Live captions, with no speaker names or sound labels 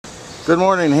Good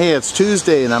morning. Hey, it's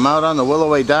Tuesday and I'm out on the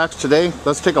Willoway docks today.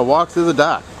 Let's take a walk through the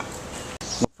dock.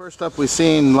 Well, first up, we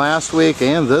seen last week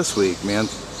and this week, man,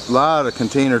 a lot of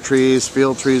container trees,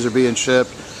 field trees are being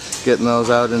shipped, getting those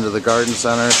out into the garden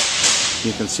center.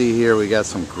 You can see here we got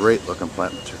some great looking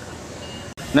plant material.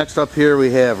 Next up here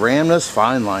we have Rhamnus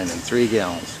fine line in 3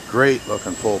 gallons. Great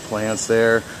looking full plants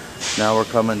there. Now we're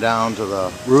coming down to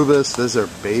the rubus. These are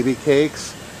baby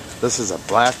cakes. This is a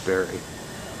blackberry.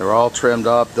 They're all trimmed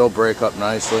up. They'll break up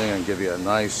nicely and give you a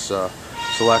nice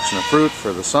selection of fruit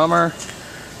for the summer.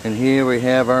 And here we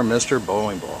have our Mr.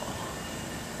 Bowling Ball.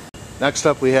 Next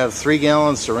up we have 3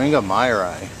 gallon Syringa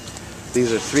myri.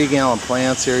 These are 3 gallon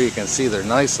plants here. You can see they're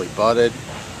nicely budded.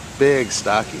 Big,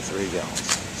 stocky 3 gallons.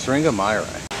 Syringa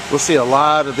myri. We'll see a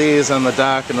lot of these on the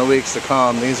dock in the weeks to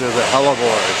come. These are the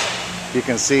hellebores. You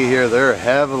can see here they're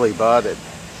heavily budded.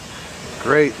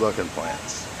 Great looking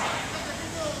plants.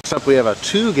 Next up we have a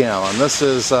 2 gallon. This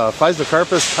is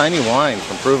Physocarpus Tiny Wine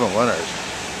from Proven Winners.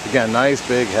 Again, nice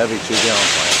big heavy 2 gallon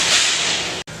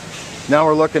plant. Now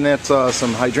we're looking at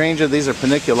some hydrangea. These are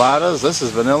paniculatas. This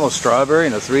is vanilla strawberry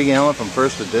in a 3 gallon from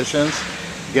First Editions.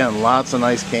 Again, lots of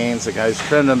nice canes. The guys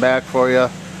trimmed them back for you.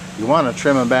 You want to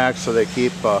trim them back so they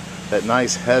keep that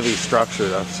nice heavy structure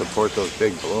to support those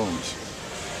big blooms.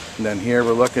 And then here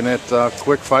we're looking at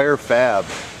Quick Fire Fab.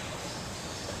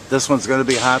 This one's going to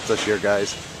be hot this year,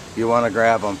 guys. You want to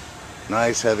grab them.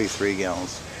 Nice heavy 3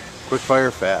 gallons. Quick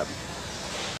Fire Fab.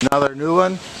 Another new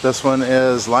one. This one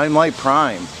is Limelight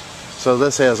Prime. So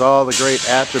this has all the great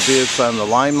attributes on the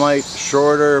Limelight.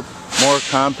 Shorter, more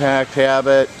compact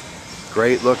habit.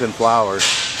 Great looking flowers.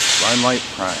 Limelight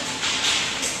Prime.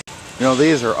 You know,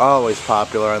 these are always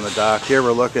popular on the dock. Here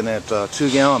we're looking at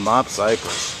 2 gallon Mop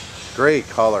Cypress. Great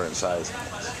color and size.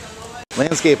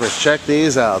 Landscapers, check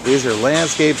these out. These are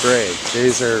Landscape Gray.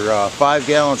 These are 5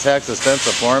 gallon Taxus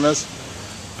densiformis.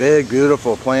 Big,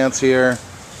 beautiful plants here.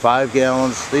 5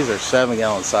 gallons. These are 7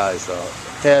 gallon size though.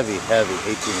 Heavy, heavy,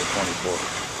 18 to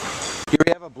 24. Here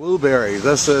we have a blueberry.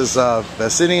 This is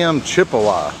Vaccinium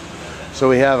Chippewa. So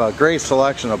we have a great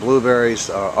selection of blueberries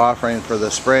offering for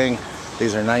the spring.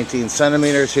 These are 19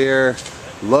 centimeters here,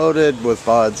 loaded with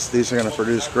buds. These are going to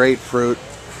produce great fruit.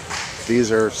 These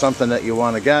are something that you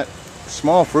want to get.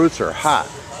 Small fruits are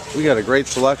hot. We got a great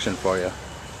selection for you.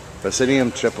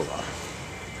 Vaccinium Chippewa.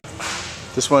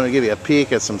 Just want to give you a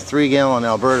peek at some 3 gallon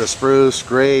Alberta spruce.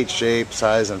 Great shape,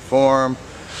 size, and form.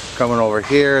 Coming over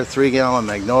here, 3 gallon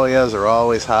magnolias are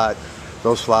always hot.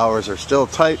 Those flowers are still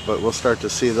tight, but we'll start to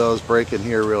see those break in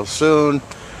here real soon.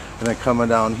 And then coming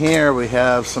down here, we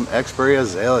have some Exbury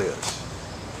azaleas.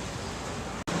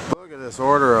 Look at this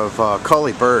order of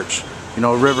Cully birch. You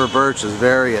know, river birch is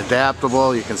very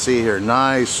adaptable. You can see here,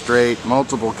 nice, straight,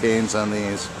 multiple canes on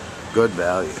these. Good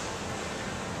value.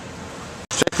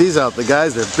 Check these out. The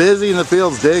guys are busy in the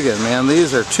fields digging, man.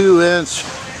 These are 2-inch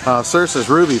Cercis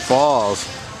Ruby Falls.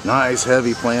 Nice,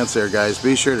 heavy plants there, guys.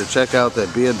 Be sure to check out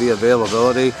that B&B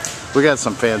availability. We got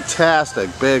some fantastic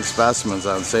big specimens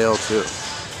on sale, too.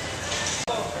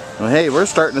 Well, hey, we're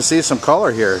starting to see some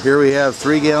color here. Here we have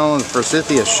 3 gallon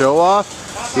Forsythia Show Off.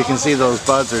 You can see those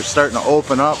buds are starting to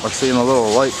open up. We're seeing a little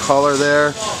light color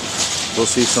there. We'll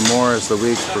see some more as the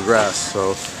weeks progress.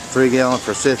 So 3 gallon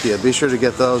Forsythia. Be sure to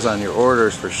get those on your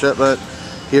orders for shipment.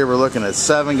 Here we're looking at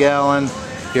 7 gallon.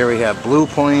 Here we have Blue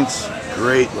Points.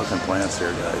 Great looking plants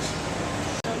here,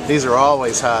 guys. These are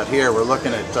always hot. Here we're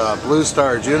looking at Blue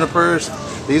Star Junipers.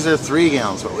 These are 3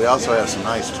 gallons, but we also have some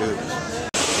nice tubes.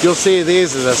 You'll see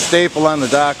these as a staple on the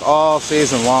dock all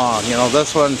season long. You know,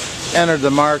 this one entered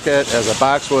the market as a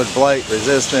boxwood blight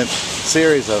resistant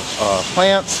series of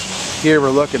plants. Here we're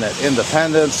looking at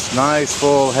Independence, nice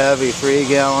full heavy 3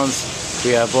 gallons.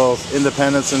 We have both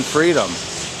Independence and Freedom,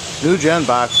 new gen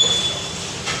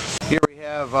boxwood. Here we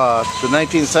have the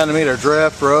 19 centimeter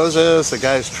drift roses. The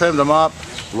guys trimmed them up,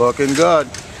 looking good.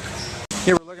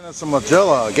 Here we're looking at some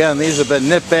Logilla. Again, these have been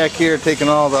nipped back here, taking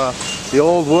all the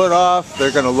old wood off.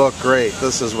 They're going to look great.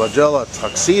 This is Logilla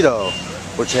Tuxedo,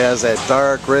 which has that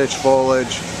dark, rich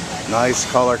foliage, nice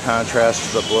color contrast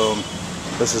to the bloom.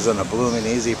 This is in a Blooming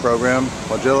Easy program.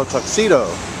 Logilla Tuxedo.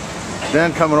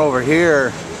 Then coming over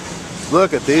here,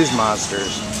 look at these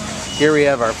monsters. Here we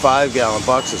have our 5 gallon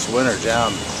Buxus Winter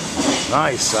Gem.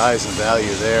 Nice size and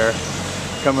value there.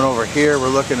 Coming over here, we're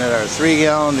looking at our 3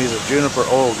 gallon. These are Juniper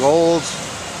Old Golds.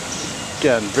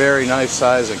 Again, very nice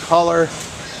size and color.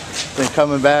 Then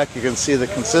coming back, you can see the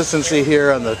consistency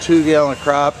here on the 2 gallon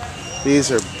crop.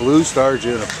 These are Blue Star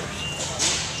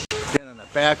Junipers. Again, in the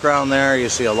background there, you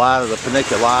see a lot of the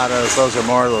paniculatas. Those are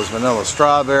more of those vanilla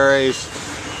strawberries.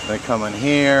 Then coming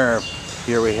here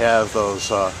we have those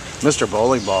Mr.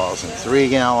 Bowling Balls in 3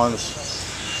 gallons.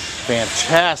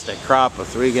 Fantastic crop of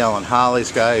 3-gallon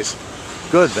hollies, guys.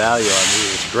 Good value on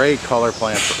these. Great color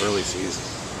plant for early season.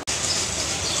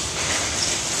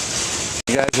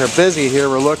 You guys are busy here.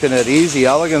 We're looking at Easy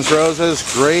Elegance roses.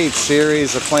 Great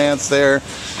series of plants there.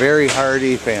 Very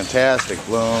hardy, fantastic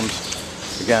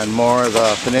blooms. Again, more of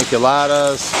the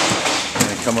paniculatas.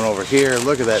 And coming over here,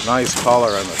 look at that nice color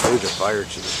on the Thuja fire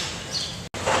cheese.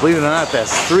 Believe it or not,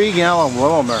 that's 3-gallon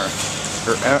Willoway.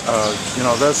 You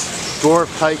know, this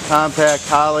dwarf tight compact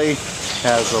holly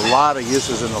has a lot of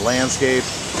uses in the landscape.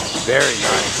 Very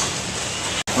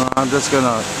nice. I'm just going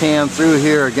to pan through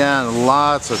here again.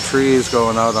 Lots of trees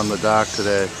going out on the dock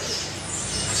today.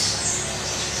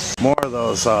 More of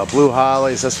those blue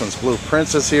hollies. This one's Blue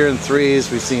Princess here in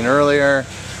 3s we've seen earlier.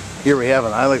 Here we have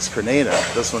an Ilex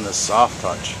crenata. This one is Soft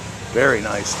Touch. Very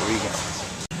nice, 3 gallons.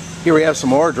 Here we have some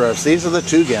more drifts. These are the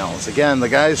 2 gallons. Again, the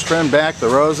guys trimmed back the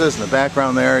roses. In the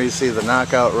background there, you see the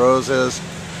knockout roses.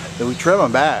 And we trim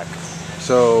them back.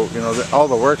 So, you know, all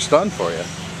the work's done for you.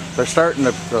 They're starting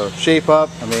to shape up.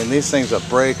 I mean, these things will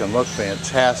break and look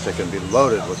fantastic and be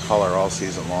loaded with color all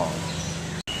season long.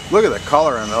 Look at the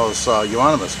color on those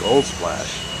euonymus gold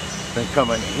splash. Then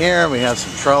coming here, we have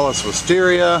some trellis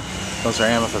wisteria. Those are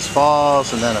amethyst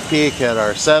falls, and then a peek at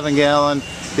our 7-gallon.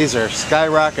 These are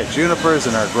skyrocket junipers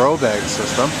in our grow bag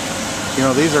system. You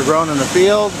know, these are grown in the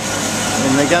field,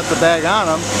 and they got the bag on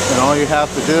them, and all you have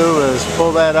to do is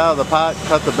pull that out of the pot,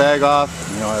 cut the bag off,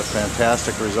 and you'll have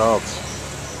fantastic results.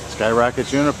 Skyrocket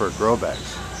juniper grow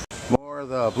bags. More of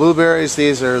the blueberries.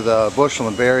 These are the bushel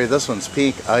and berry. This one's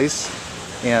pink ice.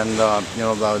 And you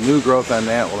know, the new growth on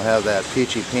that will have that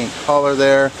peachy pink color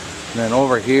there. And then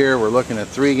over here we're looking at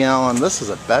 3-gallon. This is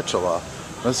a betula.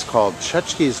 This is called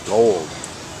Chechki's Gold.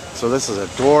 So this is a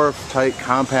dwarf tight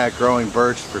compact growing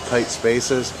birch for tight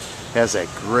spaces. Has that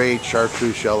great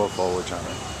chartreuse yellow foliage on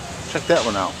it. Check that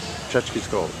one out. Chechki's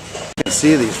Gold. You can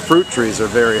see these fruit trees are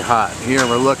very hot. Here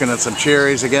we're looking at some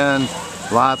cherries again.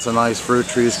 Lots of nice fruit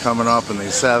trees coming up in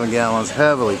these 7 gallons.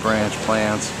 Heavily branched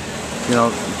plants. You know,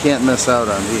 you can't miss out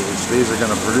on these. These are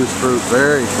going to produce fruit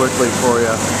very quickly for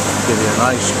you, give you a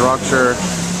nice structure.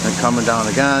 And coming down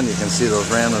again, you can see those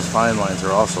Randman's fine lines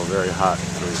are also very hot in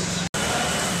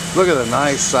 3s. Look at the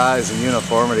nice size and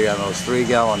uniformity on those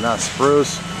 3-gallon nut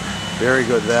spruce. Very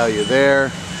good value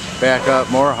there. Back up,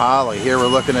 more holly. Here we're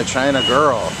looking at China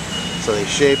Girl. So they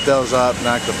shape those up,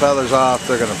 knock the feathers off.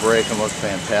 They're going to break and look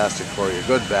fantastic for you.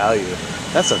 Good value.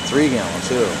 That's a 3-gallon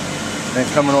too. Then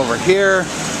coming over here,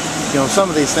 you know, some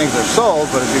of these things are sold,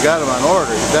 but if you got them on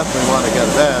order, you definitely want to get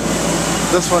them in.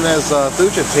 This one is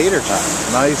Thuja Tater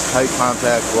Tot. Nice, tight,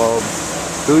 compact globe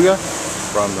Thuja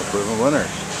from the Proven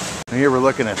Winners. And here we're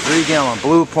looking at 3-gallon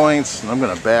blue points. And I'm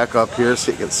going to back up here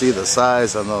so you can see the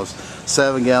size on those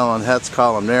 7-gallon Hetz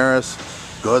columnaris.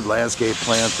 Good landscape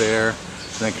plant there.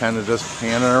 And then kind of just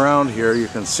panning around here, you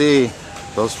can see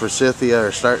those forsythia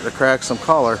are starting to crack some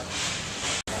color.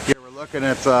 Looking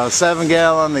at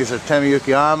 7-gallon, these are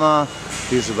Temiyukiyama.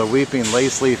 These are the Weeping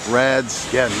Lace Leaf Reds.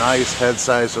 Again, nice head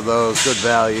size of those, good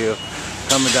value.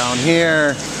 Coming down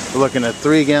here, we're looking at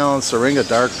 3-gallon Syringa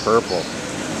Dark Purple.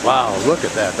 Wow, look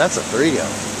at that, that's a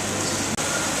 3-gallon.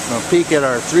 Now peek at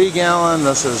our 3-gallon.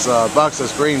 This is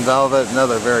Buxus Green Velvet,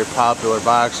 another very popular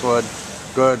boxwood.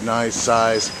 Good, nice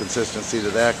size, consistency to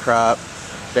that crop.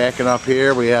 Backing up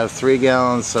here, we have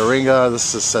 3-gallon Syringa.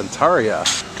 This is Centaria.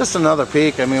 Just another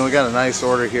peek. I mean, we got a nice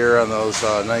order here on those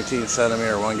 19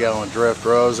 centimeter 1-gallon drift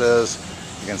roses.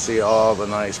 You can see all the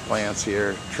nice plants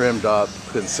here, trimmed up,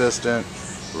 consistent,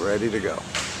 ready to go.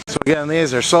 So again,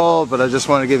 these are sold, but I just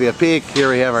want to give you a peek. Here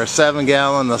we have our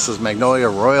 7-gallon. This is Magnolia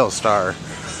Royal Star.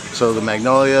 So the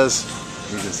magnolias,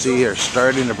 you can see here,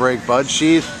 starting to break bud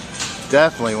sheath.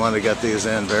 Definitely want to get these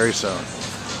in very soon.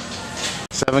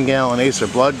 7-gallon Acer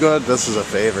Bloodgood. This is a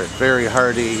favorite. Very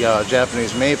hardy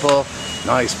Japanese maple.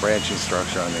 Nice branching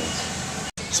structure on these.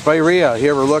 Spirea.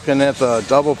 Here we're looking at the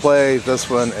double play.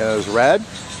 This one is red.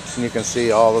 And you can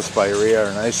see all the Spirea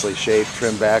are nicely shaped,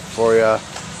 trimmed back for you.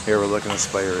 Here we're looking at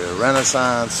Spirea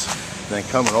Renaissance. And then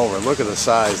coming over, look at the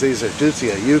size. These are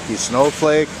Dutsia Yuki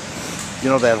Snowflake. You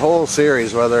know, that whole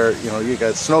series, whether, you know, you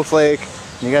got Snowflake,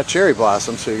 and you got Cherry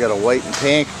Blossom, so you got a white and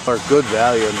pink, are good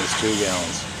value in these 2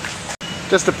 gallons.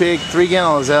 Just a peek,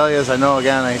 3-gallon azaleas. I know,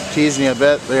 again, I'm teasing you a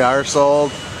bit. They are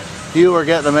sold. If you are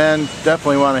getting them in,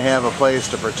 definitely want to have a place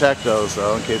to protect those,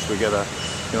 though, in case we get a,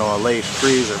 you know, a late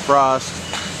freeze or frost.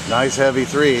 Nice heavy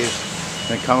 3s.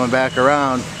 Then coming back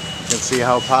around, you can see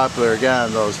how popular,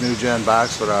 again, those new gen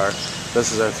boxwood are.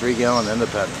 This is our 3-gallon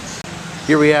Independence.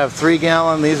 Here we have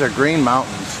 3-gallon. These are Green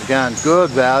Mountains. Again,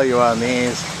 good value on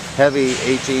these. Heavy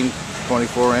 18,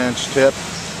 24-inch tip.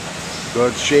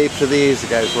 Good shape to these. The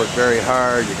guys work very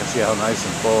hard. You can see how nice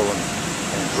and full and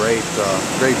great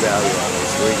value on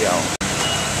those 3 gallon.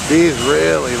 These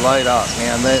really light up,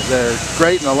 man. They're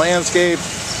great in the landscape,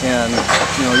 and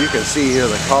you know, you can see here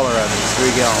the color on these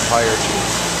 3 gallon fire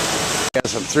chiefs. Got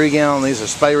some 3 gallon. These are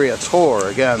Spirea Tour.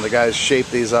 Again, the guys shape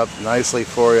these up nicely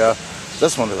for you.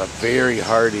 This one is a very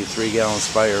hardy 3 gallon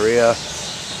Spirea.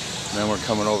 And then we're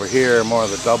coming over here, more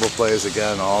of the double plays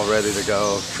again, all ready to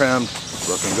go, trimmed,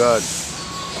 looking good.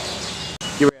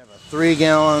 Here we have a 3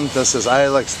 gallon. This is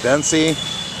Ilex Densi.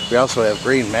 We also have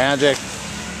Green Magic,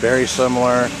 very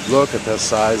similar. Look at the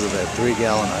size of that 3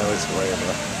 gallon Ilex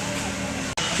flavor.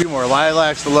 A few more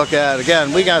lilacs to look at.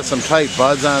 Again, we got some tight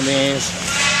buds on these.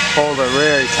 Hold it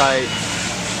very tight.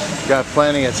 Got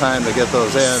plenty of time to get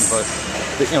those in, but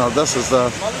you know, this is the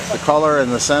color and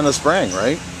the scent of spring,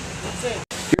 right?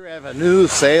 Here we have a new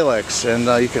Salix, and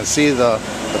you can see the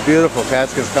beautiful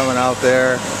catkins coming out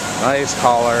there. Nice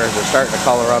color. They're starting to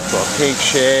color up to a pink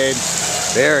shade.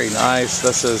 Very nice.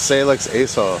 This is Salix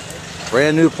Aso.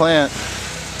 Brand new plant.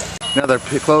 Another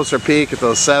closer peek at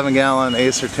those 7 gallon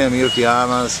Acer Tim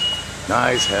Yukiyamas.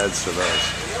 Nice heads to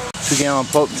those. 2 gallon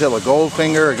Potentilla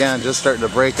Goldfinger. Again, just starting to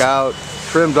break out.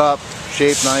 Trimmed up,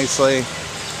 shaped nicely.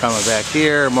 Coming back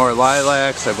here, more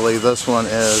lilacs. I believe this one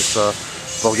is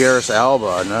Vulgaris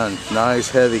Alba, and then nice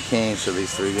heavy canes to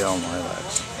these 3 gallon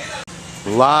lilacs. A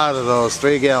lot of those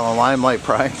 3 gallon Limelight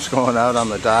primes going out on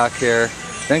the dock here.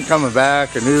 Then coming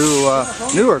back, a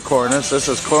newer Cornus. This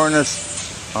is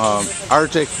Cornus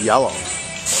Arctic Yellow.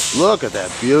 Look at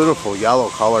that beautiful yellow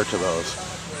color to those.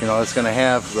 You know, it's going to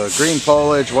have the green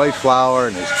foliage, white flower,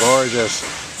 and these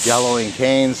gorgeous yellowing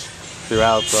canes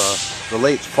throughout the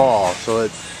late fall. So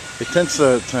it tends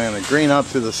to kind of green up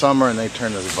through the summer, and they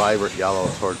turn this vibrant yellow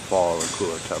toward fall and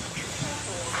cooler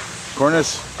temperatures.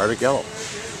 Cornus Arctic Yellow.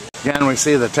 Again, we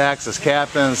see the Taxus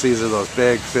Captains. These are those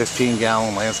big 15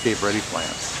 gallon landscape ready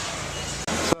plants.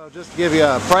 So just to give you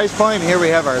a price point, here we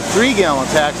have our 3 gallon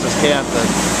Taxus Captain.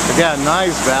 Again,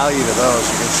 nice value to those.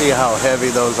 You can see how heavy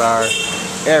those are.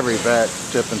 Every bit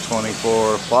tipping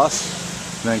 24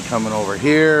 plus. And then coming over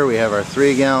here, we have our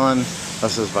 3 gallon.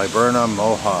 This is Viburnum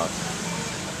Mohawk.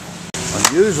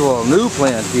 Unusual new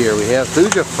plant here. We have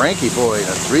Thuja Frankie Boy in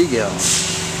a 3 gallon.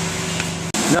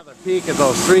 Another peek at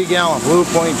those 3 gallon Blue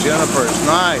Point Junipers.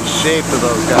 Nice shape to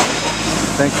those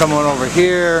guys. Then coming over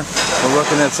here, we're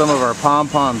looking at some of our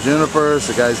pom-pom junipers.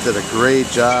 The guys did a great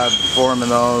job forming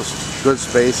those. Good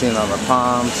spacing on the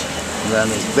palms. And then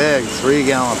these big 3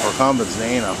 gallon Procumbens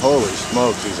Nana. Holy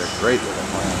smokes, these are great little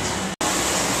plants.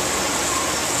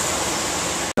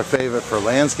 A favorite for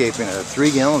landscaping are the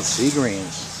 3 gallon Sea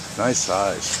Greens. Nice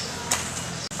size.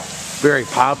 Very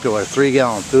popular 3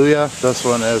 gallon Thuya. This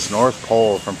one is North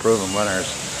Pole from Proven Winners.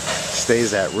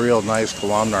 Stays that real nice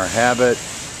columnar habit.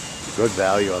 Good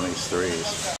value on these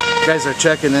 3s. You guys are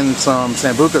checking in some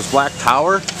Sambucus Black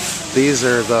Tower. These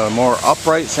are the more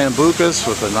upright Sambucus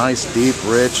with a nice deep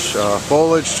rich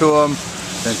foliage to them.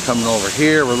 Then coming over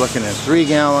here, we're looking at 3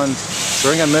 gallon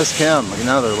Brigham Miss Kim,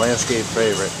 another landscape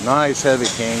favorite. Nice heavy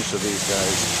canes to these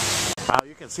guys. Wow,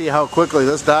 you can see how quickly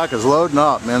this dock is loading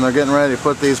up, man. They're getting ready to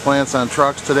put these plants on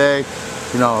trucks today.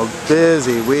 You know,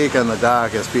 busy week on the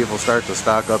dock as people start to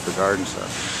stock up the garden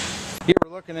center. Here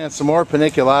we're looking at some more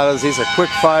paniculatas. These are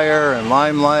Quickfire and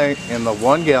Limelight in the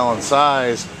 1 gallon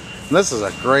size. And this is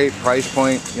a great price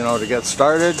point, you know, to get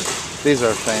started. These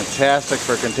are fantastic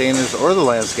for containers or the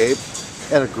landscape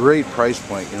at a great price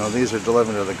point. You know, these are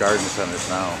delivered to the garden centers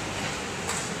now.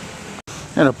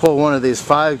 I'm going to pull one of these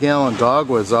 5 gallon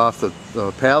dogwoods off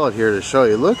the pallet here to show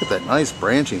you. Look at that nice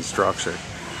branching structure.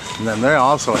 And then they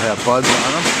also have buds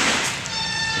on them.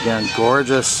 Again,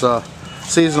 gorgeous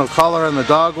seasonal color in the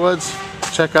dogwoods.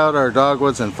 Check out our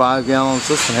dogwoods in 5 gallons.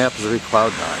 This one happens to be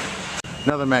Cloud 9.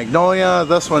 Another magnolia.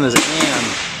 This one is Ann.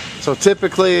 So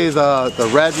typically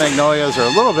the red magnolias are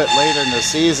a little bit later in the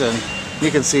season.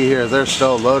 You can see here they're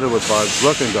still loaded with buds,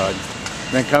 looking good.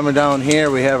 Then coming down here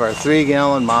we have our 3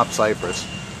 gallon Mop Cypress.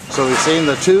 So we've seen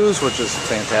the 2s, which is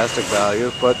fantastic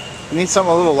value, but if you need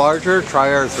something a little larger,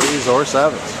 try our 3s or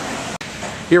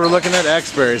 7s. Here we're looking at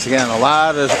X-berries. Again, a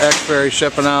lot of X-berries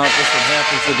shipping out. This one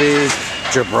happens to be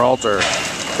Gibraltar.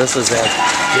 This is that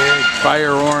big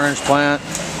fire orange plant.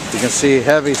 You can see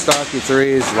heavy stocky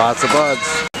 3s, lots of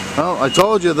buds. Well, I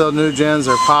told you the new gens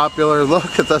are popular.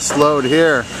 Look at this load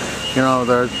here. You know,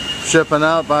 they're shipping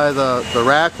out by the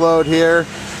rack load here.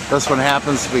 This one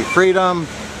happens to be Freedom.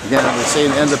 Again, we've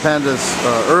seen Independence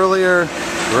earlier.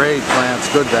 Great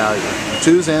plants, good value.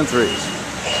 2s and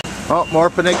 3s. Well, more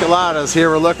paniculatas. Here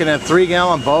we're looking at 3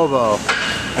 gallon Bobo.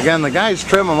 Again, the guys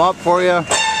trim them up for you.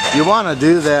 You want to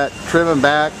do that, trim them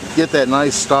back, get that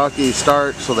nice stocky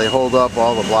start so they hold up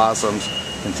all the blossoms,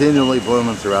 continually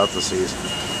blooming throughout the season.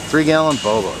 3-gallon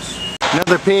Bobos.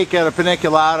 Another peek at a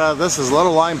paniculata. This is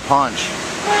Little Lime Punch.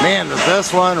 Man, does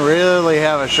this one really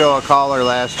have a show of color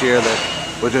last year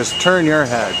that would just turn your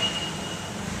head.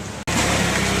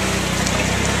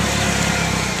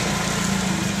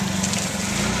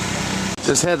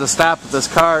 Just had to stop at this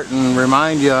cart and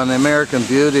remind you on the American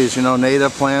Beauties, you know,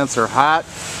 native plants are hot.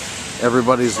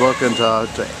 Everybody's looking to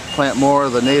plant more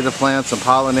of the native plants and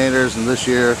pollinators, and this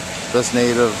year this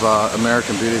native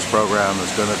American Beauties program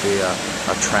is going to be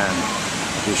a trend.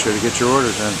 Be sure to get your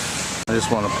orders in. I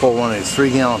just want to pull one of these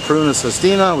 3-gallon Prunus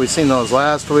Sestina. We've seen those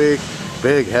last week.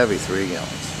 Big, heavy 3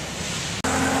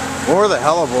 gallons. More of the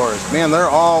hellebores. Man, they're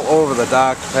all over the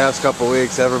dock the past couple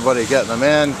weeks. Everybody getting them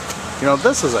in. You know,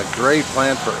 this is a great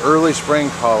plant for early spring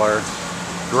color.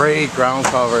 Great ground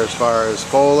cover as far as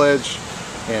foliage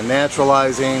and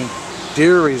naturalizing.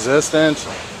 Deer resistant.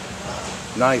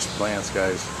 Nice plants,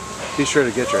 guys. Be sure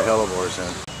to get your hellebores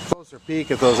in. Closer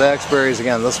peek at those axeberries.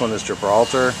 Again, this one is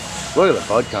Gibraltar. Look at the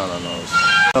bud count on those.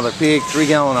 Another peek,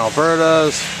 3-gallon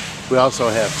Albertas. We also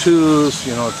have 2s,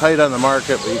 you know, tight on the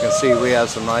market, but you can see we have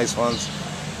some nice ones.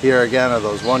 Here again are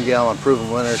those 1-gallon Proven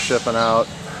Winners shipping out.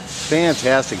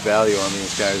 Fantastic value on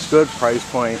these guys. Good price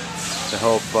point to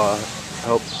help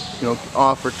you know,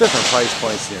 offer different price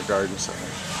points in your garden center.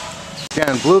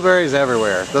 Again, blueberries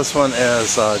everywhere. This one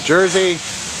is Jersey,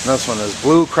 and this one is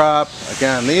Blue Crop.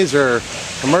 Again, these are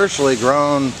commercially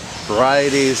grown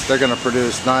varieties. They're going to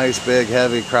produce nice, big,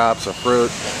 heavy crops of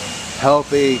fruit,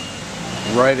 healthy,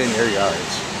 right in your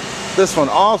yards. This one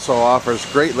also offers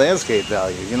great landscape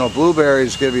value. You know,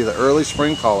 blueberries give you the early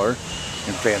spring color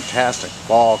and fantastic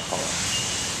fall color.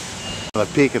 A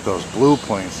peek at those blue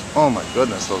points. Oh my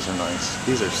goodness, those are nice.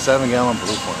 These are 7-gallon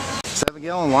blue points.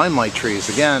 7-gallon limelight trees.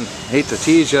 Again, hate to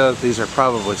tease you, these are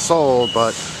probably sold, but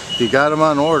if you got them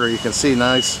on order, you can see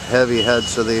nice heavy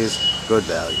heads to these. Good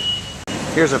value.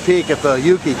 Here's a peek at the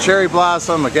Yuki Cherry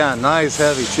Blossom. Again, nice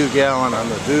heavy 2-gallon on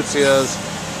the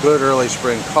Deutzias. Good early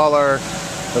spring color.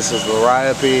 This is the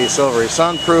Ryope Silvery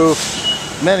Sunproof.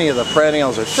 Many of the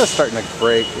perennials are just starting to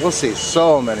break. We'll see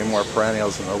so many more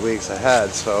perennials in the weeks ahead,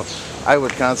 so I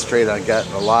would concentrate on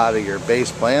getting a lot of your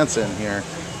base plants in here,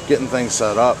 getting things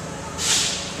set up.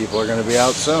 People are going to be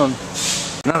out soon.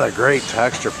 Another great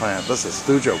texture plant. This is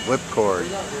Thuja Whipcord.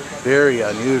 Very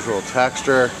unusual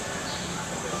texture.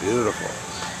 Beautiful.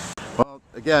 Well,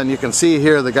 again, you can see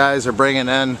here the guys are bringing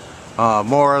in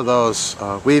more of those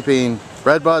weeping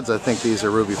redbuds. I think these are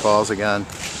Ruby Falls again.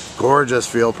 Gorgeous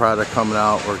field product coming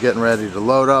out. We're getting ready to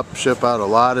load up, ship out a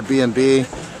lot of B&B.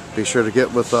 Be sure to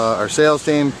get with our sales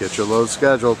team, get your load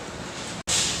scheduled.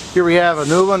 Here we have a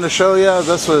new one to show you.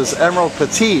 This was Emerald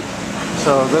Petite.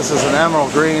 So this is an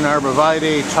emerald green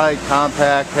arborvitae, tight,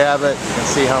 compact habit. You can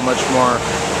see how much more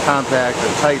compact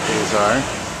and tight these are.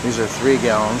 These are 3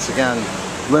 gallons. Again,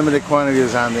 limited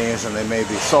quantities on these and they may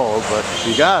be sold, but if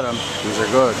you got them, these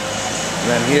are good. And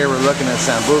then here we're looking at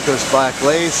Sambucus Black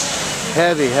Lace.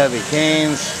 Heavy, heavy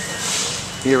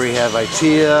canes. Here we have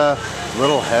Itea,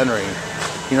 Little Henry.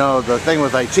 You know, the thing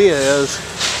with Itea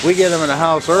is we get them in the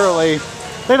house early.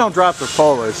 They don't drop their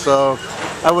foliage, so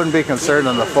I wouldn't be concerned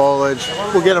on the foliage.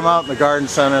 We'll get them out in the garden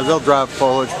center. They'll drop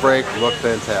foliage, break, look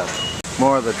fantastic.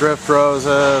 More of the drift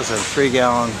roses and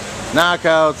 3-gallon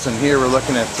knockouts. And here we're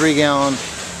looking at 3-gallon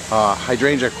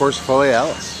Hydrangea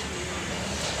Quercifolialis.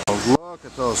 Look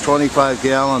at those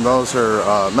 25-gallon. Those are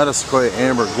Metasequoia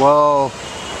Amber Glow.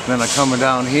 And then I'm coming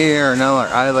down here, another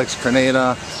Ilex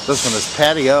Crenata. This one is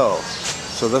Patio.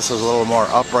 So this is a little more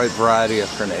upright variety of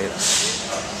Crenata.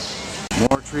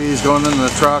 More trees going into the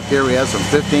truck. Here we have some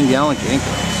 15-gallon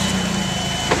ginkgos.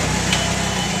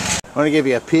 I want to give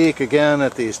you a peek again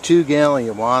at these 2-gallon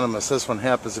Euonymus. This one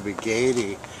happens to be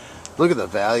Gaiety. Look at the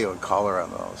value and color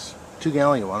on those.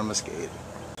 2-gallon Euonymus Gaiety.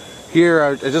 Here,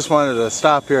 I just wanted to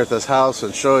stop here at this house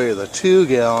and show you the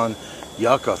 2-gallon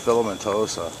Yucca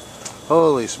filamentosa.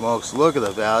 Holy smokes, look at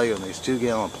the value in these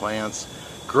 2-gallon plants.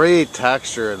 Great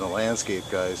texture in the landscape,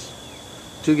 guys.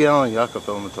 2-gallon Yucca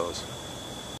filamentosa.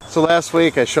 So last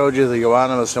week I showed you the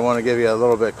Euonymus. I want to give you a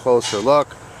little bit closer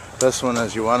look. This one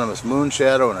is Euonymus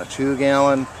Moonshadow in a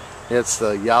 2-gallon. It's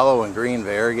the yellow and green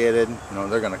variegated. You know,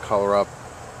 they're going to color up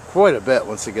quite a bit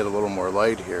once they get a little more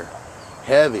light here.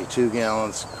 Heavy 2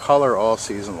 gallons, color all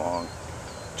season long.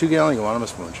 2-gallon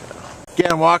Euonymus Moonshadow.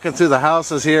 Again, walking through the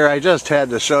houses here, I just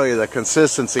had to show you the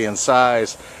consistency and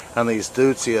size on these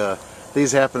Deutzia.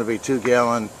 These happen to be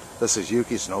 2-gallon. This is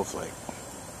Yuki Snowflake.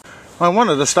 I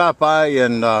wanted to stop by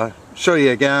and show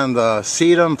you again the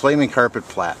Sedum Flaming Carpet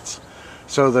Flats.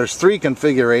 So there's 3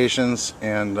 configurations,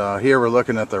 and here we're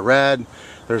looking at the red.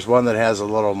 There's one that has a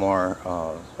little more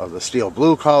of the steel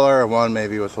blue color, and one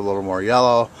maybe with a little more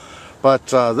yellow. But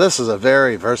this is a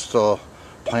very versatile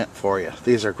plant for you.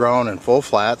 These are grown in full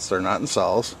flats, they're not in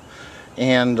cells.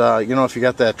 And you know, if you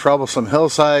got that troublesome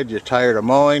hillside, you're tired of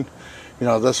mowing, you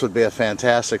know, this would be a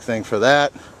fantastic thing for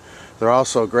that. They're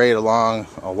also great along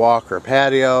a walk or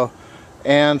patio,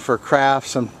 and for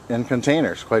crafts and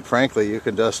containers. Quite frankly, you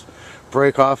could just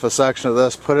break off a section of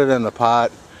this, put it in the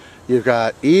pot. You've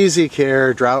got easy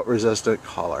care, drought resistant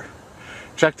color.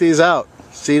 Check these out.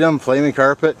 Sedum, flaming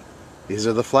carpet. These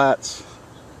are the flats.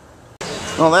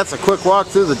 Well, that's a quick walk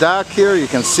through the dock here. You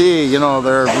can see, you know,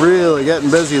 they're really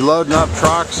getting busy loading up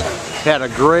trucks. Had a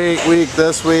great week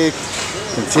this week,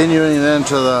 continuing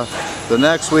into the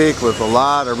next week with a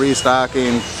lot of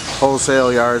restocking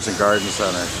wholesale yards and garden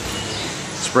centers.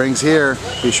 Spring's here.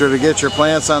 Be sure to get your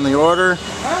plants on the order.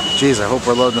 Geez, I hope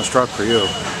we're loading this truck for you.